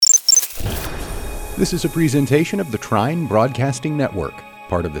This is a presentation of the Trine Broadcasting Network,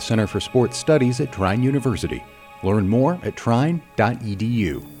 part of the Center for Sports Studies at Trine University. Learn more at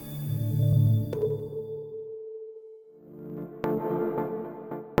trine.edu.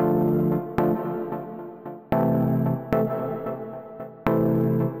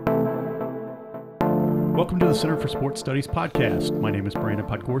 Welcome to the Center for Sports Studies podcast. My name is Brandon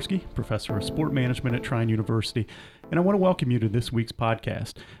Podgorski, professor of sport management at Trine University, and I want to welcome you to this week's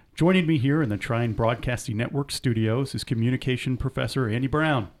podcast. Joining me here in the Trine Broadcasting Network studios is communication professor Andy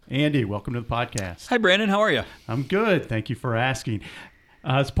Brown. Andy, welcome to the podcast. Hi, Brandon. How are you? I'm good. Thank you for asking.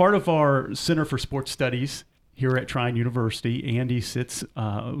 As part of our Center for Sports Studies here at Trine University, Andy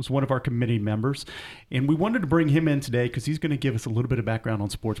was one of our committee members, and we wanted to bring him in today because he's going to give us a little bit of background on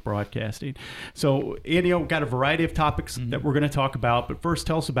sports broadcasting. So, Andy, we've got a variety of topics that we're going to talk about, but first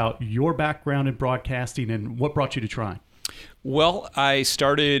tell us about your background in broadcasting and what brought you to Trine. Well, I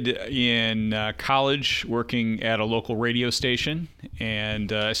started in college working at a local radio station,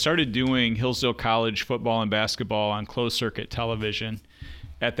 and I started doing Hillsdale College football and basketball on closed-circuit television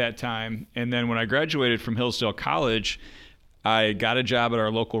at that time. And then when I graduated from Hillsdale College, I got a job at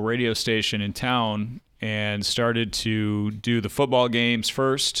our local radio station in town and started to do the football games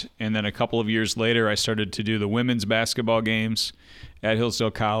first. And then a couple of years later, I started to do the women's basketball games at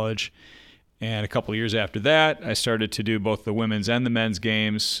Hillsdale College. And a couple of years after that, I started to do both the women's and the men's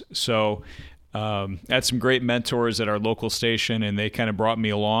games. So I had some great mentors at our local station, and they kind of brought me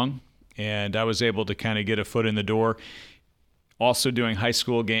along. And I was able to kind of get a foot in the door. Also doing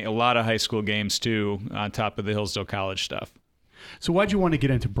a lot of high school games too, on top of the Hillsdale College stuff. So why'd you want to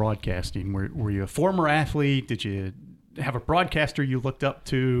get into broadcasting? Were you a former athlete? Did you have a broadcaster you looked up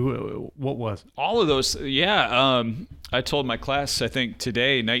to? What was it? All of those, yeah. I told my class, I think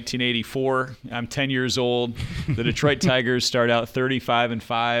today, 1984, I'm 10 years old. The Detroit Tigers start out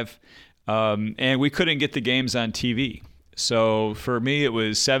 35-5, and we couldn't get the games on TV. So for me, it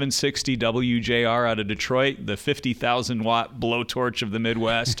was 760 WJR out of Detroit, the 50,000-watt blowtorch of the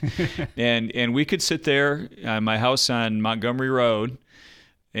Midwest. and we could sit there at my house on Montgomery Road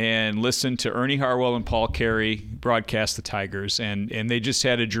and listen to Ernie Harwell and Paul Carey broadcast the Tigers. And they just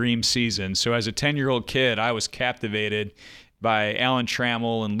had a dream season. So as a 10-year-old kid, I was captivated by Alan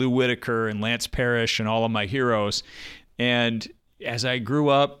Trammell and Lou Whitaker and Lance Parrish and all of my heroes. And as I grew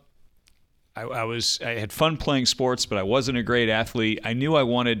up, I had fun playing sports, but I wasn't a great athlete. I knew I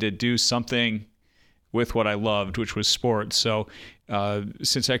wanted to do something with what I loved, which was sports. So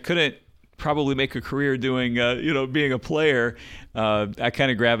since I couldn't probably make a career doing, being a player, I kind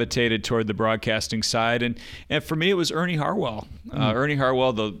of gravitated toward the broadcasting side. And for me, it was Ernie Harwell. Ernie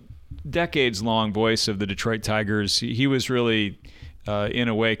Harwell, the decades-long voice of the Detroit Tigers. He was really, in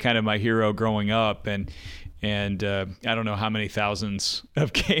a way, kind of my hero growing up. And I don't know how many thousands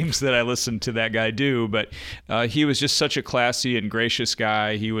of games that I listened to that guy do, but he was just such a classy and gracious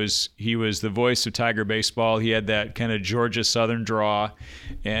guy. He was the voice of Tiger baseball. He had that kind of Georgia Southern draw,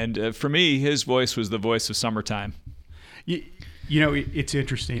 and for me, his voice was the voice of summertime. You know, it's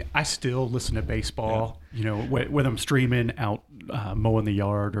interesting. I still listen to baseball, whether I'm streaming out mowing the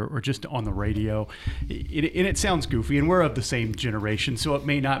yard or just on the radio. And it sounds goofy, and we're of the same generation, so it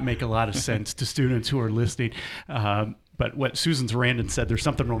may not make a lot of sense to students who are listening. But what Susan Sarandon said, there's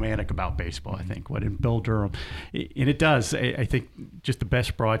something romantic about baseball, I think, in Bill Durham. And it does. I think just the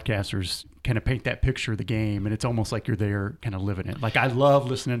best broadcasters kind of paint that picture of the game, and it's almost like you're there kind of living it. Like, I love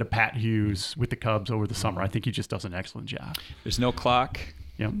listening to Pat Hughes with the Cubs over the summer. I think he just does an excellent job. There's no clock.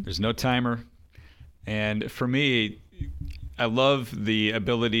 Yep. There's no timer. And for me, I love the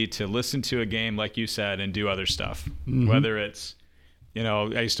ability to listen to a game, like you said, and do other stuff. Mm-hmm. Whether it's,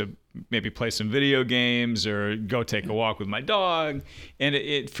 I used to maybe play some video games or go take a walk with my dog.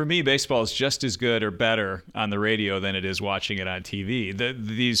 And for me, baseball is just as good or better on the radio than it is watching it on TV.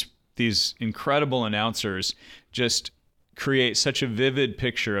 These incredible announcers just create such a vivid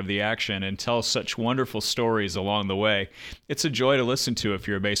picture of the action and tell such wonderful stories along the way. It's a joy to listen to if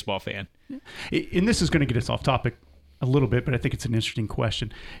you're a baseball fan. And this is going to get us off topic a little bit, but I think it's an interesting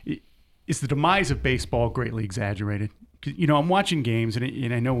question. Is the demise of baseball greatly exaggerated? I'm watching games,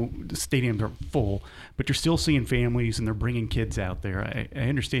 and I know the stadiums are full, but you're still seeing families, and they're bringing kids out there. I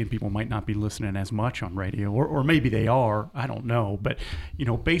understand people might not be listening as much on radio, or maybe they are. I don't know. But,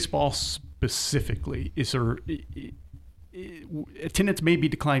 baseball specifically, is there attendance may be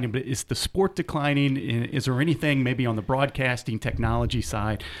declining, but is the sport declining? Is there anything maybe on the broadcasting technology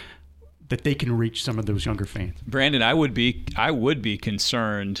side that they can reach some of those younger fans? Brandon, I would be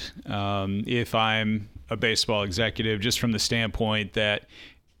concerned if I'm a baseball executive, just from the standpoint that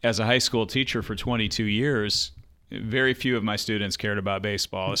as a high school teacher for 22 years, very few of my students cared about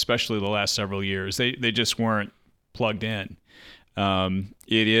baseball, especially the last several years. They just weren't plugged in.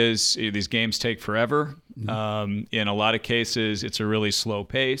 These games take forever. In a lot of cases, it's a really slow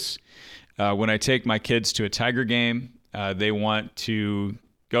pace. When I take my kids to a Tiger game, they want to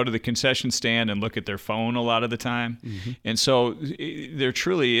go to the concession stand and look at their phone a lot of the time. And so there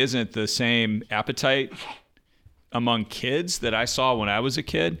truly isn't the same appetite among kids that I saw when I was a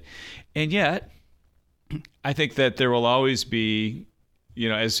kid. And yet, I think that there will always be,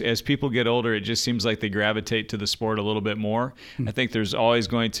 as people get older, it just seems like they gravitate to the sport a little bit more. I think there's always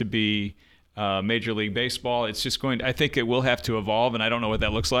going to be Major League Baseball. It's just I think it will have to evolve, and I don't know what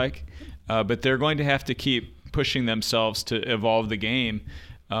that looks like. But they're going to have to keep pushing themselves to evolve the game.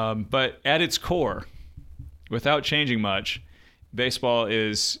 But at its core, without changing much, baseball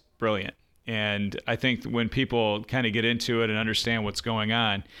is brilliant. And I think when people kind of get into it and understand what's going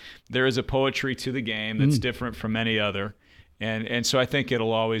on, there is a poetry to the game that's different from any other. And so I think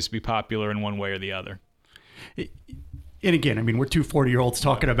it'll always be popular in one way or the other. And again, I mean, we're two 40-year-olds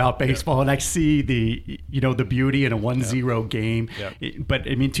talking about baseball, and I see the beauty in a 1-0 game. But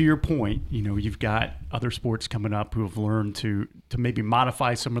I mean, to your point, you've got other sports coming up who have learned to maybe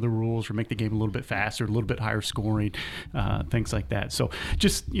modify some of the rules or make the game a little bit faster, a little bit higher scoring, things like that. So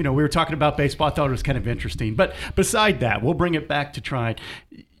just, we were talking about baseball. I thought it was kind of interesting. But beside that, we'll bring it back to Trine.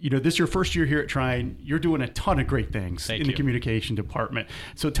 This is your first year here at Trine. You're doing a ton of great things in the communication department.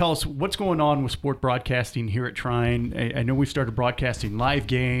 So tell us what's going on with sport broadcasting here at Trine. I know we've started broadcasting live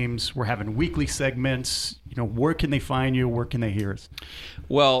games. We're having weekly segments. Where can they find you? Where can they hear us?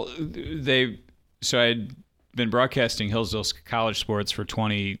 Well, so I'd been broadcasting Hillsdale College sports for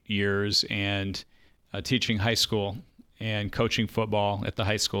 20 years and teaching high school and coaching football at the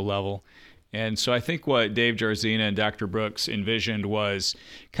high school level. And so I think what Dave Jarzina and Dr. Brooks envisioned was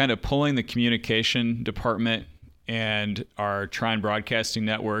kind of pulling the communication department and our Trine Broadcasting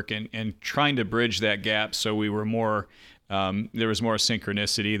Network and trying to bridge that gap so we were more there was more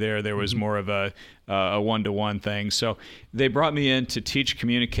synchronicity there. There was more of a one-to-one thing. So they brought me in to teach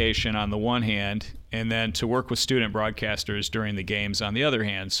communication on the one hand and then to work with student broadcasters during the games on the other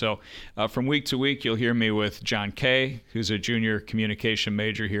hand. So from week to week, you'll hear me with John Kay, who's a junior communication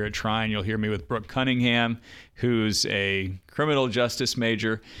major here at Trine. You'll hear me with Brooke Cunningham, who's a criminal justice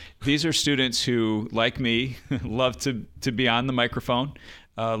major. These are students who, like me, love to be on the microphone,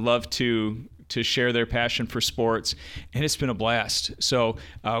 love to share their passion for sports, and it's been a blast. So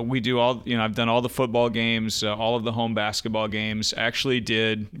we do I've done all the football games, all of the home basketball games. I actually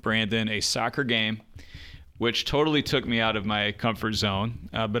did, Brandon, a soccer game, which totally took me out of my comfort zone.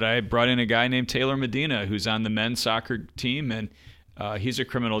 But I brought in a guy named Taylor Medina, who's on the men's soccer team, and he's a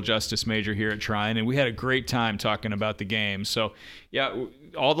criminal justice major here at Trine, and we had a great time talking about the game. So, yeah,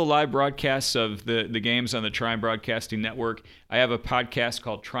 all the live broadcasts of the games on the Trine Broadcasting Network. I have a podcast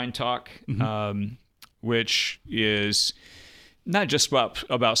called Trine Talk, which is not just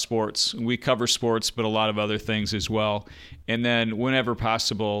about sports. We cover sports, but a lot of other things as well. And then whenever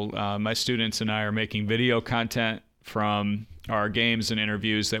possible, my students and I are making video content from our games and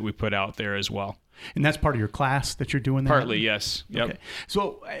interviews that we put out there as well. And that's part of your class that you're doing that? Partly, yes. Yep. Okay.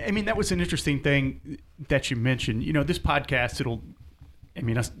 So, I mean, that was an interesting thing that you mentioned. This podcast, it'll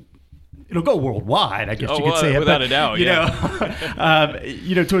go worldwide, I guess you could say. Without a doubt,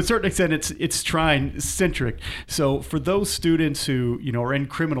 to a certain extent, it's Trine-centric. So for those students who, are in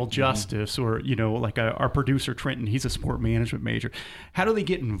criminal justice or, like our producer, Trenton, he's a sport management major, how do they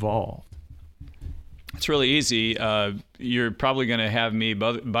get involved? It's really easy. You're probably going to have me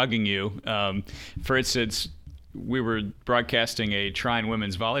bugging you. For instance, we were broadcasting a Trine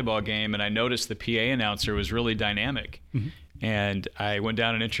women's volleyball game, and I noticed the PA announcer was really dynamic. And I went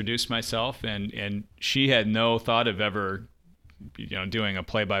down and introduced myself, and she had no thought of ever, doing a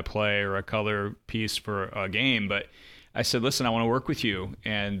play-by-play or a color piece for a game. But I said, listen, I want to work with you.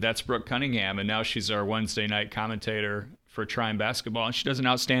 And that's Brooke Cunningham, and now she's our Wednesday night commentator for Trine basketball, and she does an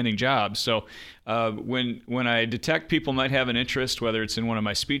outstanding job. So when I detect people might have an interest, whether it's in one of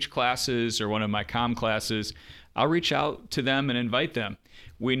my speech classes or one of my comm classes, I'll reach out to them and invite them.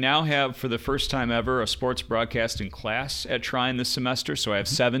 We now have, for the first time ever, a sports broadcasting class at Trine this semester. So I have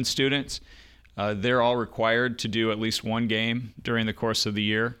 7 students. They're all required to do at least one game during the course of the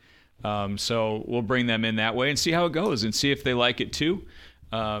year. So we'll bring them in that way and see how it goes and see if they like it too.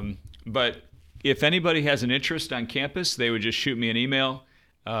 But if anybody has an interest on campus, they would just shoot me an email.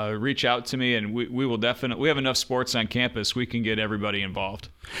 reach out to me, and we will definitely. We have enough sports on campus. We can get everybody involved.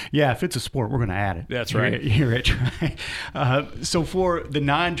 Yeah, if it's a sport, we're going to add it. That's right. Here at Trine. So for the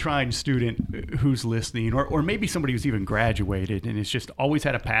non-Trine student who's listening, or maybe somebody who's even graduated and has just always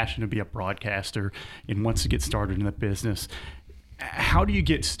had a passion to be a broadcaster and wants to get started in the business, how do you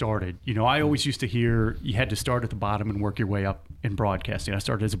get started? I always used to hear you had to start at the bottom and work your way up in broadcasting. I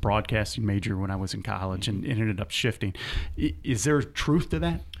started as a broadcasting major when I was in college and ended up shifting. Is there truth to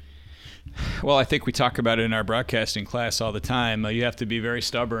that? Well, I think we talk about it in our broadcasting class all the time. You have to be very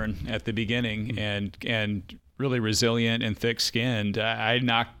stubborn at the beginning and really resilient and thick-skinned.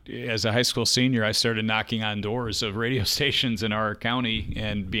 As a high school senior, I started knocking on doors of radio stations in our county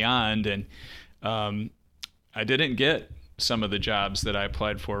and beyond, and I didn't get some of the jobs that I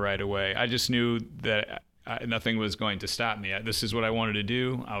applied for right away. I just knew that nothing was going to stop me. This is what I wanted to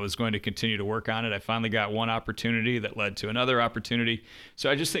do. I was going to continue to work on it. I finally got one opportunity that led to another opportunity. So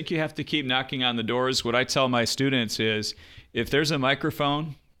I just think you have to keep knocking on the doors. What I tell my students is, if there's a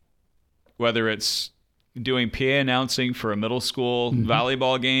microphone, whether it's doing PA announcing for a middle school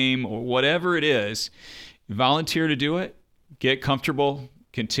volleyball game or whatever it is, volunteer to do it, get comfortable,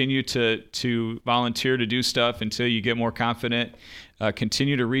 continue to volunteer to do stuff until you get more confident.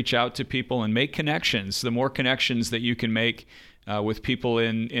 Continue to reach out to people and make connections. The more connections that you can make with people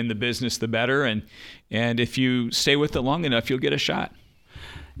in the business, the better. And if you stay with it long enough, you'll get a shot.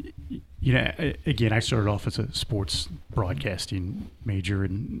 Again, I started off as a sports broadcasting major,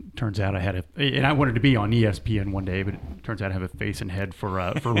 and turns out I wanted to be on ESPN one day, but it turns out I have a face and head for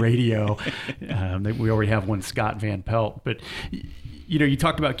radio. We already have one, Scott Van Pelt. But you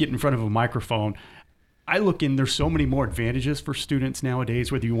talked about getting in front of a microphone. I look in, there's so many more advantages for students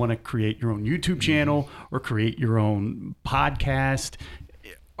nowadays, whether you want to create your own YouTube channel or create your own podcast.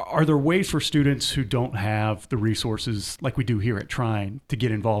 Are there ways for students who don't have the resources like we do here at Trine to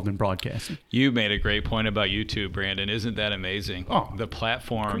get involved in broadcasting? You made a great point about YouTube, Brandon. Isn't that amazing? Oh, the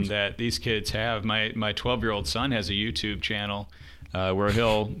platform crazy that these kids have. My 12-year-old son has a YouTube channel where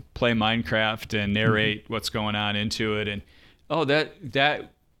he'll play Minecraft and narrate what's going on into it. And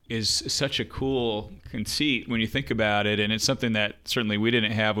that is such a cool conceit when you think about it, and it's something that certainly we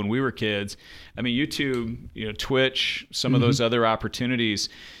didn't have when we were kids. I mean, YouTube, Twitch, some of those other opportunities,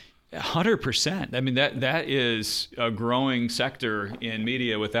 100%. I mean, that is a growing sector in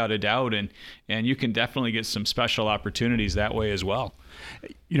media without a doubt, and you can definitely get some special opportunities that way as well.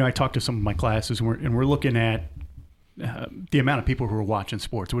 I talked to some of my classes, and we're looking at the amount of people who are watching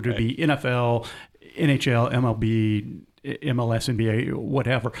sports, whether it be NFL, NHL, MLB, MLS, NBA,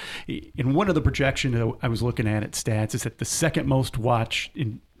 whatever. And one of the projections that I was looking at stats is that the second most watched,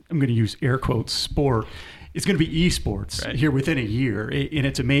 I'm going to use air quotes, sport, is going to be esports here within a year. And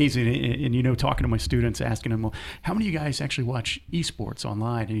it's amazing. And talking to my students, asking them, well, how many of you guys actually watch esports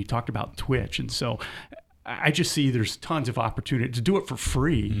online? And he talked about Twitch. And so I just see there's tons of opportunity to do it for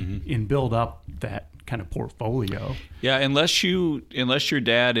free and build up that kind of portfolio. Yeah, unless your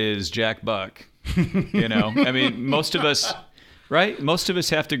dad is Jack Buck. I mean, most of us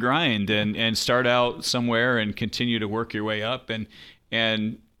have to grind and start out somewhere and continue to work your way up.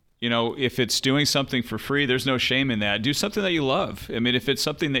 And if it's doing something for free, there's no shame in that. Do something that you love. I mean, if it's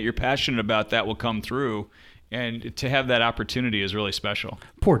something that you're passionate about, that will come through. And to have that opportunity is really special.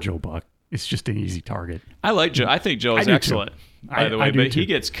 Poor Joe Buck. It's just an easy target. I like Joe. I think Joe is excellent, by the way. But he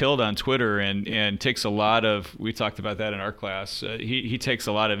gets killed on Twitter and takes a lot of, we talked about that in our class, he takes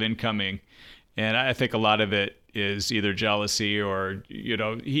a lot of incoming. And I think a lot of it is either jealousy or,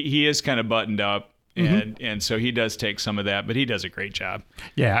 he is kind of buttoned up. And so he does take some of that, but he does a great job.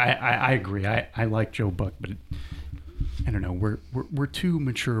 Yeah, I agree. I like Joe Buck, but I don't know. We're two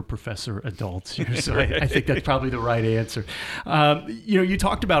mature professor adults here, so I think that's probably the right answer. You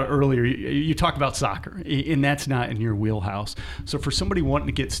talked about it earlier. You talked about soccer, and that's not in your wheelhouse. So for somebody wanting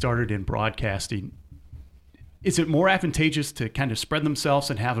to get started in broadcasting, is it more advantageous to kind of spread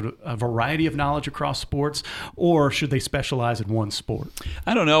themselves and have a variety of knowledge across sports, or should they specialize in one sport?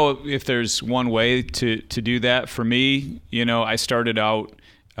 I don't know if there's one way to do that. For me, I started out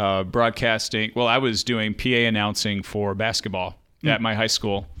broadcasting. Well, I was doing PA announcing for basketball at my high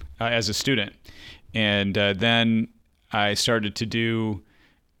school as a student. And then I started to do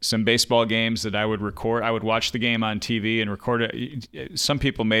some baseball games that I would record. I would watch the game on TV and record it. Some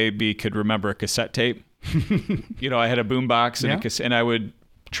people maybe could remember a cassette tape. I had a boombox and I would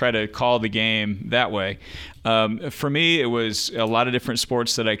try to call the game that way. For me, it was a lot of different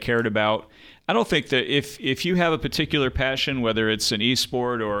sports that I cared about. I don't think that if you have a particular passion, whether it's an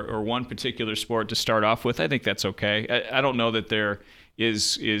e-sport or one particular sport to start off with, I think that's okay. I don't know that there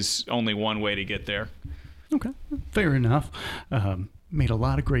is only one way to get there. Okay, fair enough. made a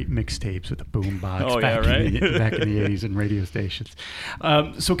lot of great mixtapes with the boombox back in the 80s and radio stations.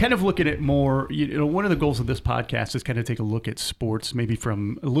 So kind of looking at more, one of the goals of this podcast is kind of take a look at sports, maybe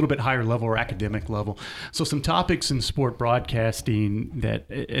from a little bit higher level or academic level. So some topics in sport broadcasting that,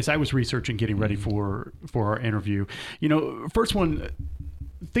 as I was researching, getting ready for our interview, first one,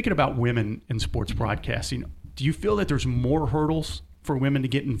 thinking about women in sports broadcasting, do you feel that there's more hurdles for women to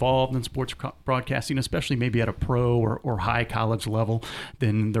get involved in sports broadcasting, especially maybe at a pro or high college level,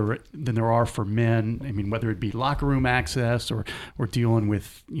 than there are for men? I mean, whether it be locker room access or dealing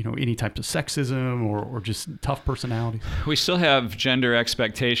with any types of sexism or just tough personalities. We still have gender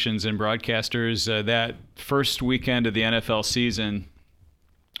expectations in broadcasters. That first weekend of the NFL season,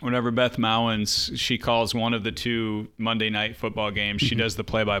 whenever Beth Mowins, she calls one of the two Monday night football games, she does the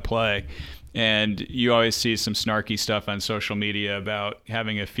play-by-play. And you always see some snarky stuff on social media about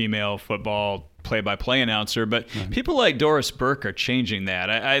having a female football play-by-play announcer. But people like Doris Burke are changing that.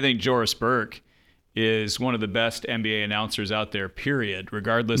 I think Doris Burke is one of the best NBA announcers out there, period,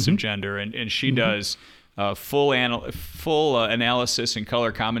 regardless of gender. And she does full analysis and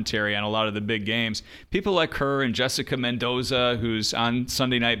color commentary on a lot of the big games. People like her and Jessica Mendoza, who's on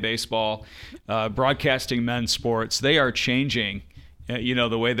Sunday Night Baseball, broadcasting men's sports, they are changing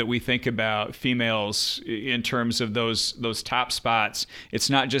the way that we think about females in terms of those top spots. It's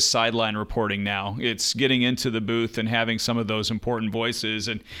not just sideline reporting now. It's getting into the booth and having some of those important voices,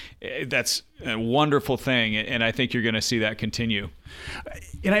 and that's a wonderful thing, and I think you're going to see that continue.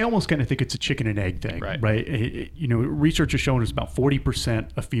 And I almost kind of think it's a chicken and egg thing, right? Research has shown us about 40%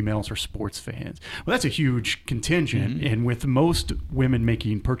 of females are sports fans. Well, that's a huge contingent, and with most women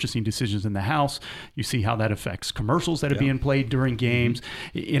making purchasing decisions in the house, you see how that affects commercials that are being played during games.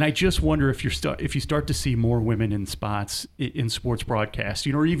 And I just wonder if you start to see more women in spots in sports broadcast,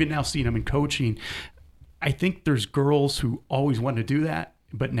 or even now seeing them in coaching. I think there's girls who always want to do that,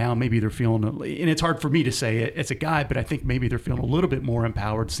 but now maybe they're feeling, and it's hard for me to say it as a guy, but I think maybe they're feeling a little bit more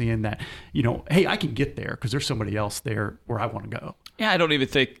empowered, seeing that, hey, I can get there because there's somebody else there where I want to go. Yeah,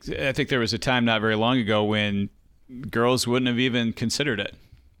 I think there was a time not very long ago when girls wouldn't have even considered it.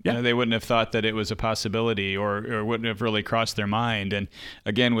 Yeah. They wouldn't have thought that it was a possibility or wouldn't have really crossed their mind. And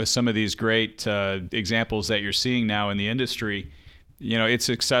again, with some of these great examples that you're seeing now in the industry,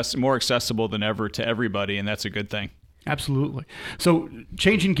 it's more accessible than ever to everybody, and that's a good thing. Absolutely. So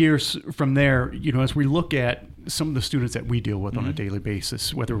changing gears from there, as we look at some of the students that we deal with on a daily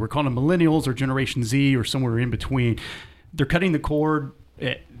basis, whether we're calling them millennials or Generation Z or somewhere in between, they're cutting the cord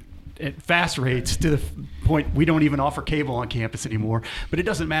at fast rates to the point we don't even offer cable on campus anymore. But it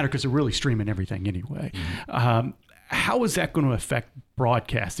doesn't matter because they're really streaming everything anyway. How is that going to affect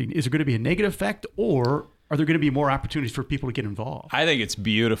broadcasting? Is there going to be a negative effect, or are there going to be more opportunities for people to get involved? I think it's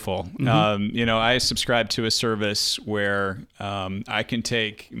beautiful. I subscribe to a service where I can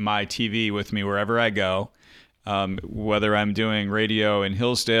take my TV with me wherever I go. Whether I'm doing radio in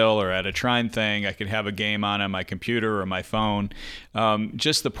Hillsdale or at a Trine thing, I could have a game on my computer or my phone.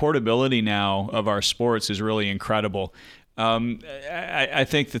 Just the portability now of our sports is really incredible. I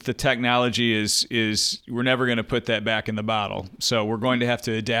think that the technology is we're never going to put that back in the bottle. So we're going to have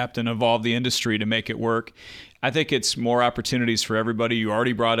to adapt and evolve the industry to make it work. I think it's more opportunities for everybody. You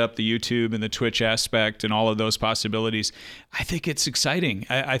already brought up the YouTube and the Twitch aspect and all of those possibilities. I think it's exciting.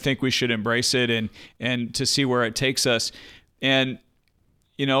 I think we should embrace it and to see where it takes us. And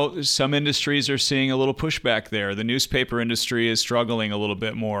some industries are seeing a little pushback there. The newspaper industry is struggling a little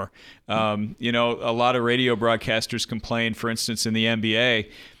bit more. A lot of radio broadcasters complain, for instance, in the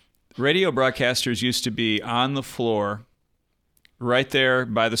NBA, radio broadcasters used to be on the floor right there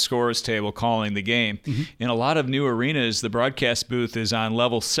by the scorer's table calling the game. In a lot of new arenas, the broadcast booth is on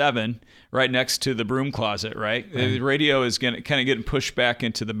level 7 right next to the broom closet, right? The radio is kind of getting pushed back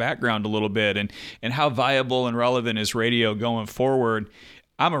into the background a little bit. And how viable and relevant is radio going forward?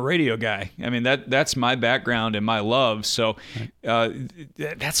 I'm a radio guy. I mean, that's my background and my love. So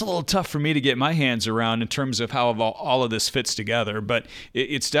that's a little tough for me to get my hands around in terms of how all of this fits together. But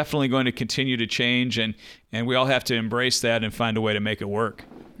it's definitely going to continue to change, and we all have to embrace that and find a way to make it work.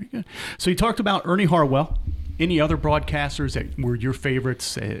 Very good. So you talked about Ernie Harwell. Any other broadcasters that were your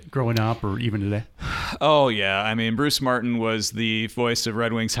favorites growing up or even today? Oh, yeah. I mean, Bruce Martin was the voice of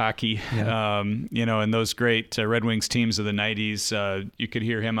Red Wings hockey, and those great Red Wings teams of the 90s. You could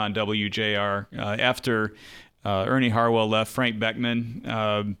hear him on WJR. After Ernie Harwell left, Frank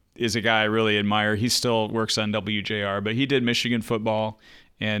Beckman is a guy I really admire. He still works on WJR, but he did Michigan football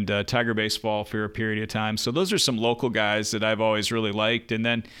and Tiger baseball for a period of time. So those are some local guys that I've always really liked. And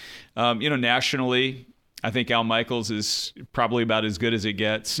then, nationally, I think Al Michaels is probably about as good as it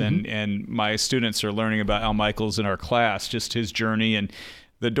gets, and my students are learning about Al Michaels in our class, just his journey and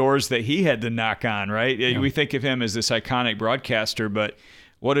the doors that he had to knock on, right? Yeah. We think of him as this iconic broadcaster, but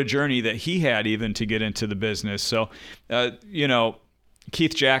what a journey that he had even to get into the business. So,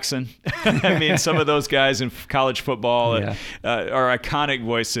 Keith Jackson, I mean, some of those guys in college football are iconic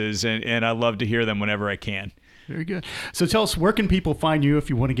voices, and I love to hear them whenever I can. Very good. So tell us, where can people find you if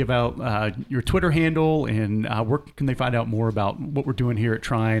you want to give out your Twitter handle, and where can they find out more about what we're doing here at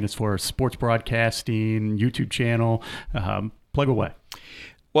Trine as far as sports broadcasting, YouTube channel? Plug away.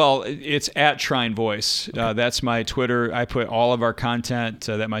 Well, it's at Trine Voice. That's my Twitter. I put all of our content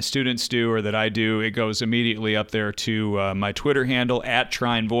that my students do or that I do. It goes immediately up there to my Twitter handle, at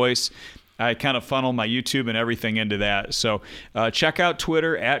Trine Voice. I kind of funnel my YouTube and everything into that. So check out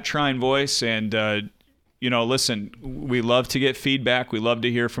Twitter, at Trine Voice, and listen, we love to get feedback. We love to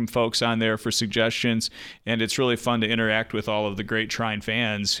hear from folks on there for suggestions, and it's really fun to interact with all of the great Trine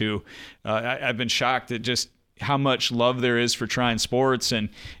fans who I've been shocked at just how much love there is for Trine sports, and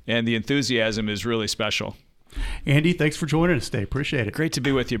the enthusiasm is really special. Andy, thanks for joining us today. Appreciate it. Great to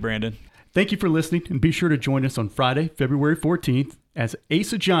be with you, Brandon. Thank you for listening, and be sure to join us on Friday, February 14th, as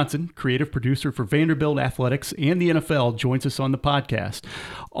Asa Johnson, creative producer for Vanderbilt Athletics and the NFL, joins us on the podcast.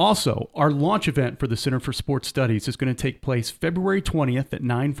 Also, our launch event for the Center for Sports Studies is going to take place February 20th at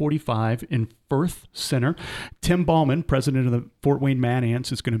 9:45 in Firth Center. Tim Ballman, president of the Fort Wayne Mad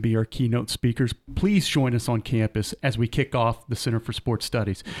Ants, is going to be our keynote speakers. Please join us on campus as we kick off the Center for Sports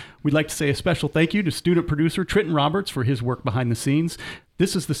Studies. We'd like to say a special thank you to student producer Trenton Roberts for his work behind the scenes.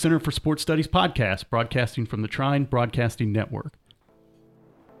 This is the Center for Sports Studies podcast, broadcasting from the Trine Broadcasting Network.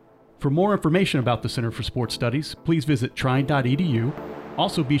 For more information about the Center for Sports Studies, please visit trine.edu.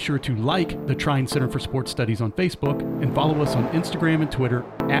 Also, be sure to like the Trine Center for Sports Studies on Facebook and follow us on Instagram and Twitter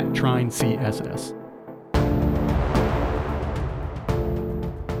at TrineCSS.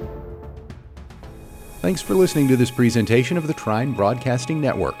 Thanks for listening to this presentation of the Trine Broadcasting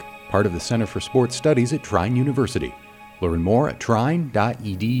Network, part of the Center for Sports Studies at Trine University. Learn more at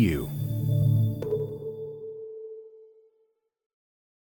trine.edu.